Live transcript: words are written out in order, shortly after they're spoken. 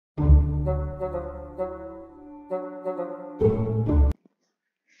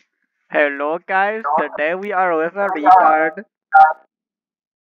Hello guys, today we are with a retard.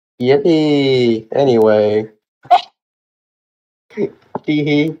 Yippee! Anyway.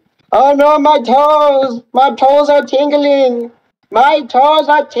 Teehee. Oh no, my toes! My toes are tingling! My toes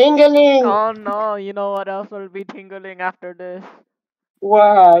are tingling! Oh no, you know what else will be tingling after this?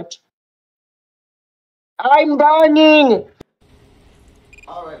 What? I'm burning!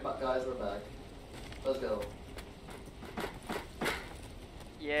 Alright, guys, we're back. Let's go.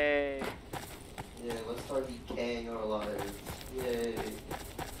 Yay. Yeah, let's start decaying our lives. Yay.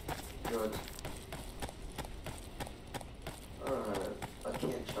 Good. Alright, I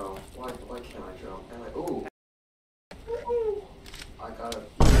can't jump. Why can't I jump? Am I? Ooh! I got a.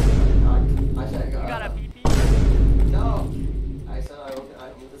 I said I got. You got a PP? No! I said I'm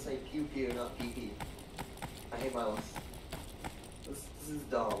going to say pew pew, not pee pee. I hate my life. This is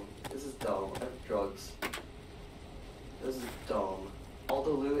dumb. This is dumb. I have drugs. This is dumb. All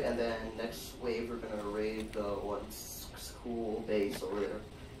the loot, and then next wave we're gonna raid the one school base over there.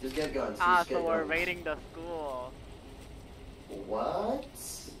 Just get guns. Just get So we're guns. raiding the school. What?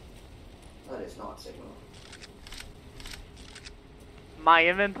 That is not Sigma. My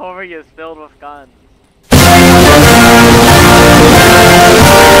inventory is filled with guns.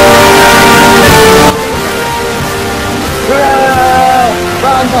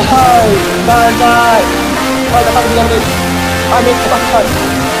 Banzai! Banzai! Why the fuck are you gonna do? I mean, fuck.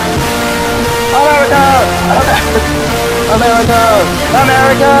 America! America!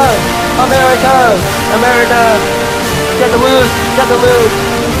 America! America! America! Get the loot! Get the loot!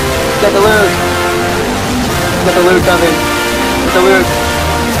 Get the loot! Get the loot coming! Get the loot!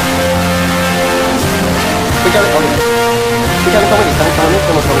 We got it! Okay. We got it coming!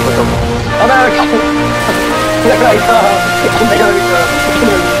 America! America! America!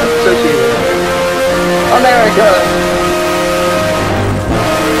 So cute! America!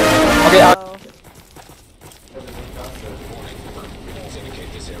 Okay, indicate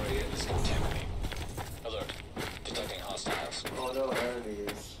this area is contaminated. Alert. Detecting hostiles. Oh no,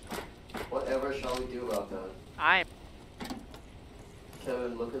 enemies. Whatever shall we do about that?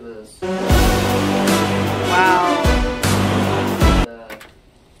 Kevin, look at this. Wow.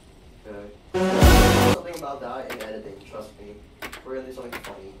 Okay. Something about that in editing, trust me. We're gonna do something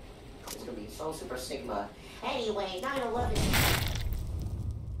funny. It's gonna be so super Sigma. Anyway, 9/11.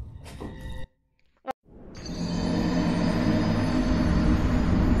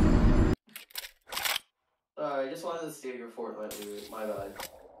 Sorry, I just wanted to steal your Fortnite loot. My bad.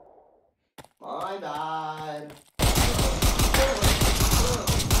 My bad.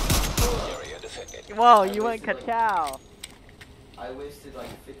 Area defended. Whoa, you went ka-chow. I wasted like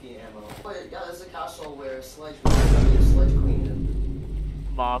 50 ammo. Wait, yeah, there's a castle where Sledge Queen.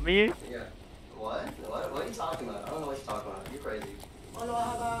 Mommy? Yeah. What? What are you talking about? I don't know what you're talking about. You're crazy. Oh no,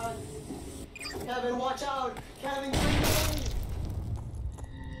 how about Kevin, watch out! Kevin, please!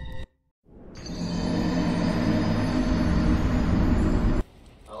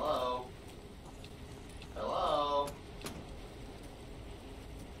 Hello? Hello?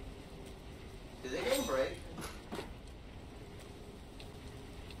 Did the game break?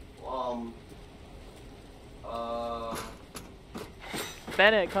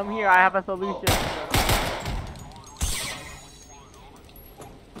 Bennett, come here, I have a solution.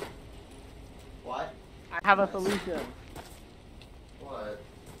 What? I have a solution. What?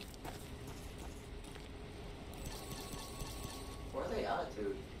 Where's the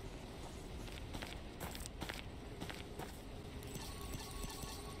attitude?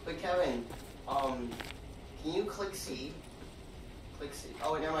 But Kevin, can you click C? Click C.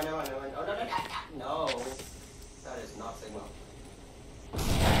 Oh, wait, never mind. Oh, no. That is not Sigma.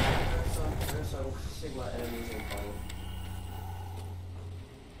 There's some Sigma enemies in front.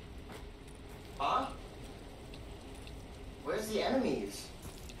 Huh? Where's the enemies?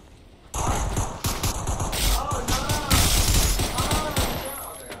 Oh no! Oh no!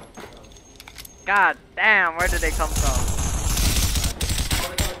 Okay. God damn, where did they come from?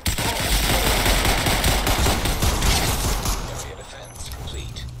 Area defense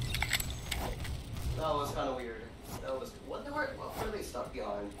complete. That was kind of weird. That was what are they stuck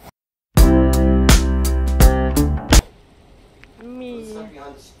behind? Me. Stuck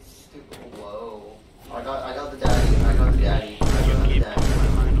behind stupid. Whoa! I got the daddy. I got the daddy.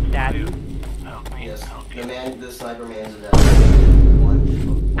 Daddy? Yes, the sniper man's a daddy.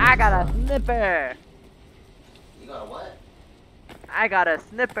 I got a snipper. You got a what? I got a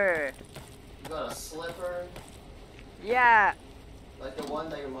snipper. You got a slipper? Yeah. Like the one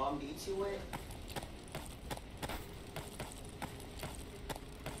that your mom beats you with?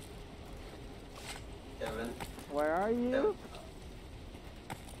 Kevin? Where are you?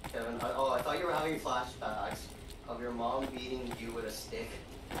 Kevin, thought you were having flashbacks of your mom beating you with a stick.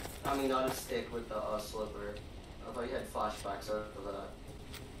 I mean, not a stick, with the slipper. I thought you had flashbacks of that.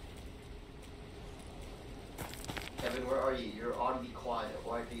 Kevin, where are you? You're oddly quiet.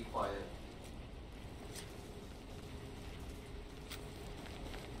 Why are you quiet?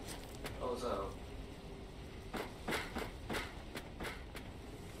 Oh, so.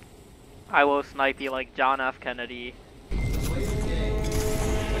 I will snipe you like John F. Kennedy.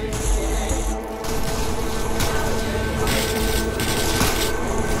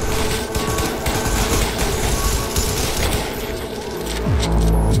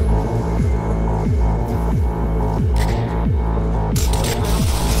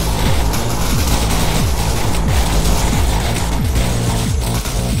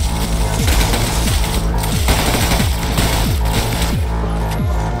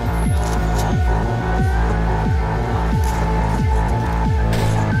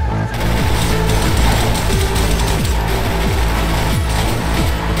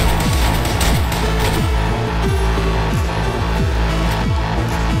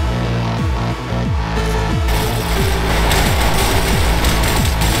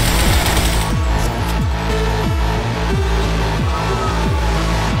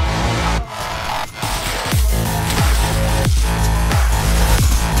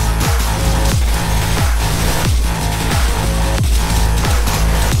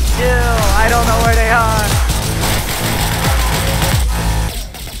 I don't know where they are.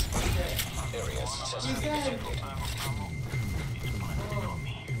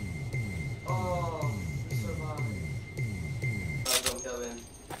 Oh, we survived. Snipe him, Kevin.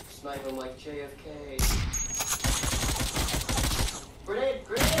 Snipe him like JFK. Grenade!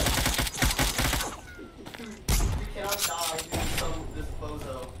 Grenade! You cannot die to this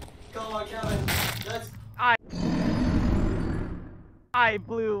bozo. Come on, Kevin. Let's. I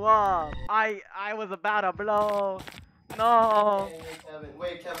blew up. I was about to blow. No. Hey, Kevin.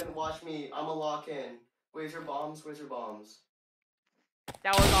 Wait, Kevin, watch me. I'm a lock in. Where's your bombs? Where's your bombs?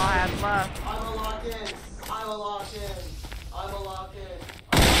 That was all I had left. I'm a lock in. I'm a lock in. I'm a lock in.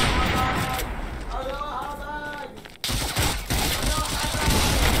 I'm a lock in.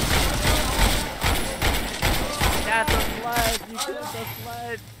 That's a sledge. You killed the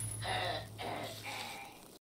sledge.